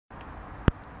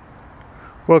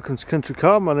Welcome to Country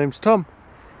Car, my name's Tom.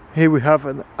 Here we have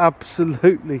an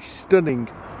absolutely stunning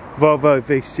Volvo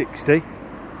V60.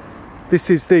 This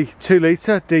is the 2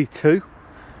 litre D2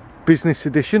 Business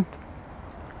Edition,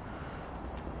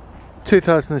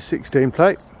 2016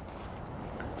 plate,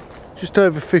 just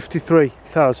over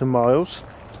 53,000 miles.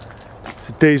 It's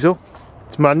a diesel,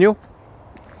 it's manual.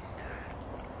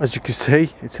 As you can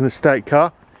see, it's an estate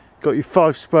car. Got your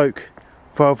 5-spoke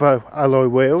Volvo alloy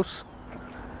wheels.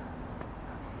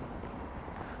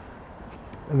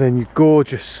 And then your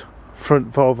gorgeous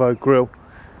front Volvo grille,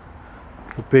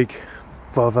 the big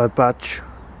Volvo badge.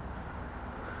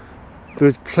 There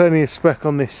is plenty of spec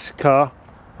on this car.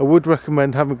 I would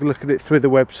recommend having a look at it through the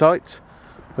website,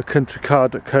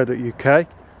 countrycar.co.uk.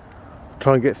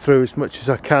 Try and get through as much as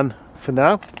I can for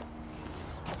now.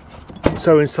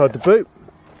 So inside the boot,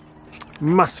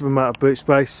 massive amount of boot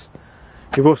space.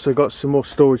 You've also got some more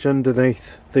storage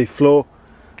underneath the floor,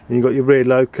 and you've got your rear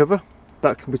load cover.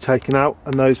 That can be taken out,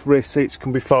 and those rear seats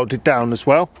can be folded down as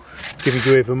well, giving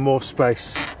you even more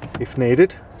space if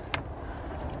needed.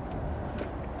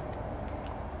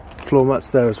 Floor mats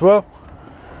there as well.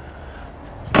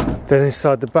 Then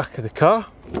inside the back of the car,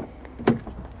 you've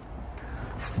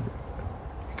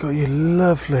got your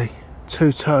lovely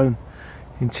two-tone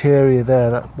interior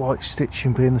there, that white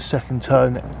stitching being the second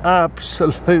tone.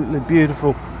 Absolutely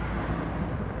beautiful.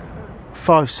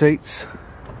 5 seats.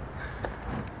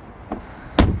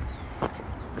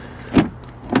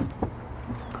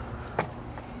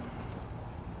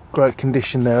 Great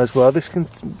condition there as well. This can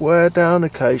wear down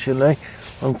occasionally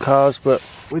on cars, but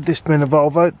with this being a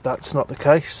Volvo, that's not the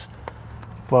case.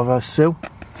 Volvo seal.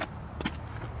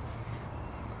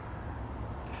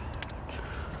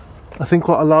 I think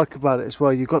what I like about it as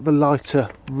well, you've got the lighter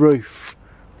roof.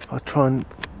 I'll try and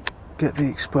get the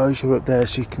exposure up there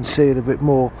so you can see it a bit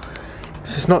more.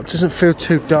 It's not, doesn't feel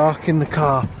too dark in the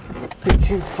car. I think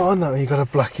you can find that when you've got a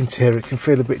black interior, it can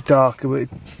feel a bit darker, but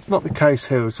it's not the case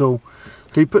here at all.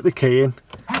 So you put the key in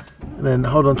and then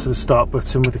hold on to the start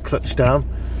button with the clutch down,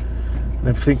 and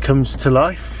everything comes to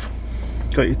life.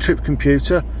 Got your trip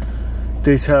computer,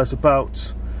 details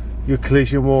about your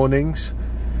collision warnings,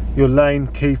 your lane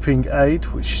keeping aid,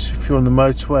 which if you're on the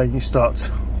motorway and you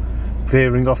start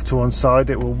veering off to one side,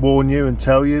 it will warn you and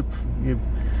tell you you're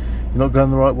not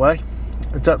going the right way.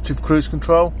 Adaptive cruise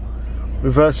control,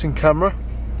 reversing camera,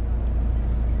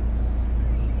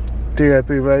 DAB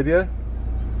radio,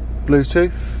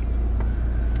 Bluetooth,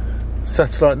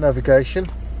 satellite navigation,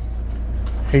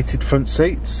 heated front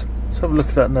seats. Let's have a look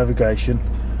at that navigation.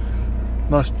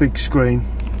 Nice big screen.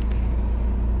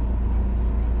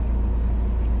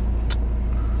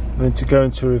 And then to go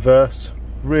into reverse,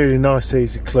 really nice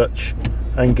easy clutch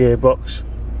and gearbox.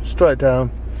 Straight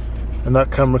down, and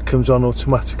that camera comes on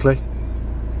automatically.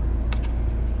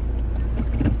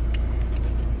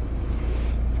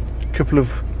 Couple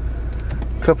of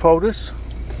cup holders,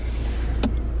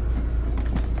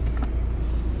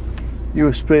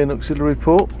 USB and auxiliary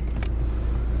port.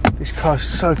 This car is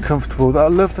so comfortable. I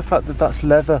love the fact that that's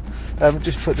leather. They haven't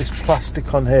just put this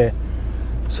plastic on here.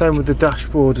 Same with the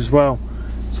dashboard as well.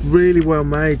 It's really well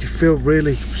made. You feel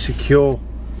really secure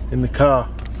in the car.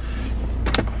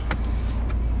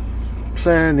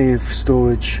 Plenty of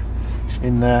storage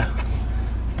in there.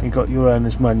 You've got your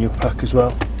owner's manual pack as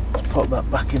well. Let's pop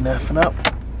that back in there for now.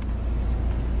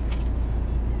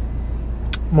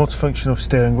 Multifunctional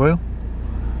steering wheel,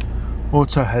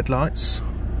 auto headlights,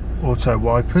 auto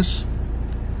wipers,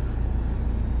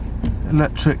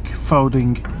 electric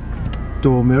folding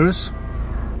door mirrors.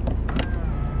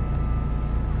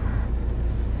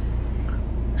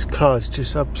 This car is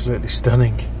just absolutely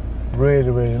stunning.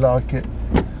 Really like it.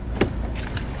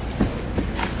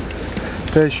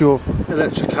 There's your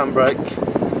electric handbrake.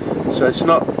 So it's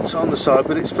on the side,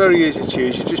 but it's very easy to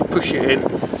use. You just push it in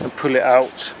and pull it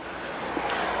out.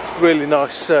 Really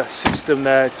nice system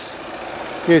there. It's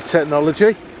new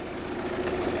technology.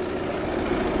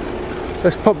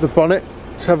 Let's pop the bonnet.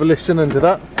 Let's have a listen under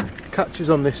that. Catches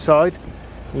on this side,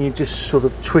 and you just sort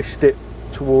of twist it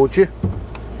towards you.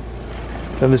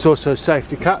 Then there's also a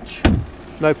safety catch.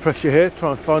 No pressure here.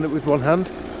 Try and find it with one hand.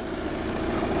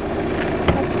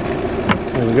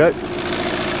 There we go.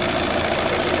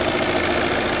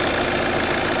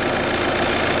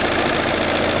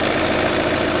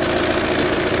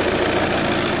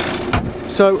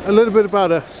 So a little bit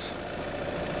about us.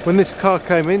 When this car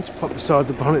came in, to pop beside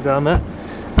the bonnet down there,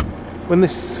 when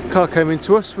this car came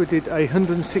into us, we did a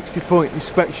 160-point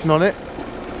inspection on it.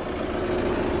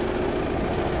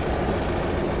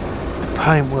 The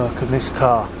paintwork of this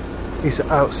car is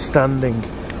outstanding.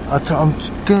 I'm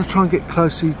going to try and get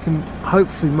close so you can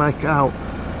hopefully make it out.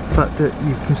 fact that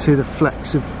you can see the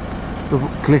flecks of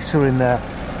glitter in there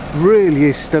really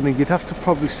is stunning. You'd have to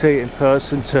probably see it in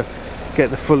person to get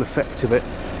the full effect of it.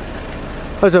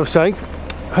 As I was saying,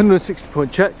 160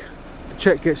 point check. The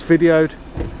check gets videoed.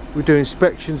 We do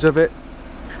inspections of it.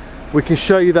 We can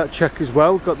show you that check as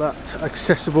well. We've got that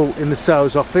accessible in the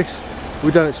sales office.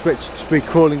 We don't expect you to be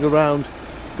crawling around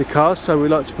the cars, so we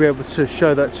like to be able to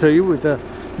show that to you with a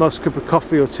nice cup of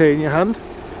coffee or tea in your hand.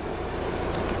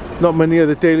 Not many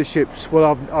other dealerships,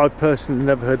 well, I've personally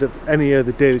never heard of any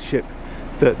other dealership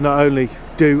that not only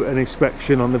do an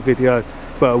inspection on the video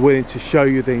but are willing to show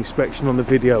you the inspection on the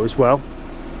video as well.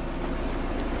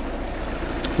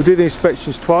 We do the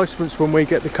inspections twice, once when we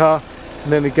get the car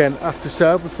and then again after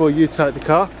sale before you take the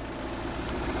car.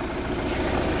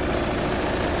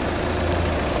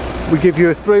 We give you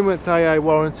a 3-month AA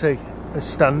warranty as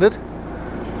standard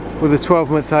with a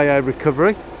 12-month AA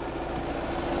recovery.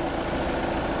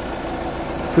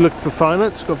 If you're looking for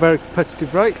finance, got very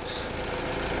competitive rates.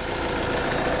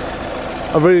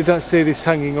 I really don't see this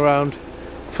hanging around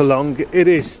for long. It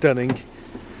is stunning.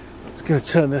 I'm just going to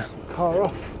turn the car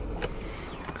off.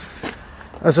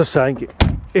 As I was saying,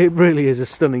 it really is a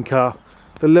stunning car.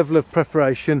 The level of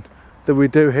preparation that we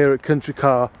do here at Country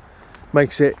Car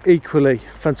makes it equally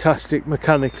fantastic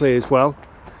mechanically as well.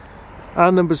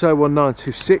 Our number's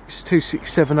 01926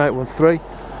 267 813.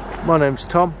 My name's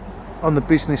Tom. I'm the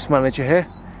business manager here.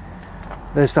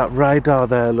 There's that radar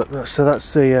there, look, so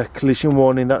that's the collision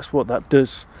warning. That's what that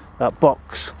does, that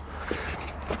box.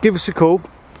 Give us a call.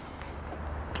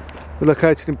 We're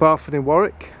located in Barford in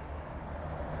Warwick.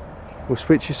 We'll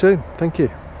speak to you soon. Thank you.